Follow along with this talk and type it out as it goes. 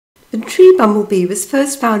The tree bumblebee was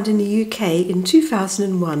first found in the UK in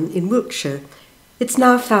 2001 in Wiltshire. It's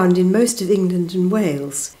now found in most of England and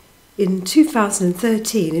Wales. In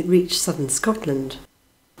 2013 it reached southern Scotland.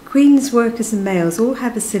 Queens, workers and males all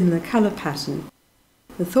have a similar colour pattern.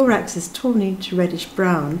 The thorax is tawny to reddish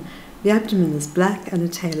brown, the abdomen is black and the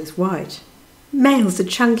tail is white. Males are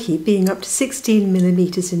chunky, being up to 16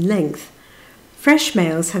 mm in length. Fresh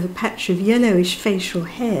males have a patch of yellowish facial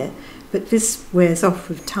hair, but this wears off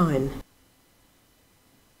with time.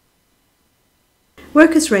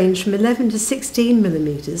 Workers range from 11 to 16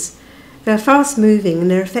 mm. They are fast moving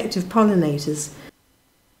and they're effective pollinators.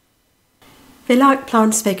 They like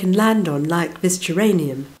plants they can land on, like this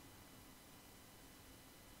geranium.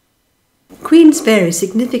 Queens vary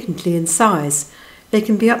significantly in size. They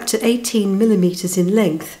can be up to 18 mm in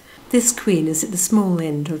length. This queen is at the small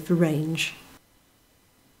end of the range.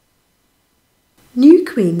 New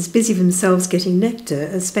queens busy themselves getting nectar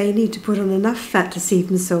as they need to put on enough fat to see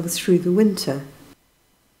themselves through the winter.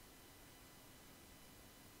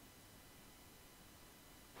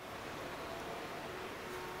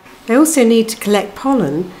 They also need to collect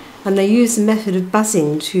pollen, and they use the method of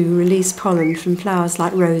buzzing to release pollen from flowers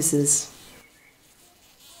like roses.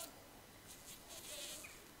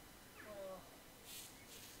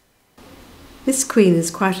 This queen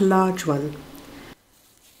is quite a large one.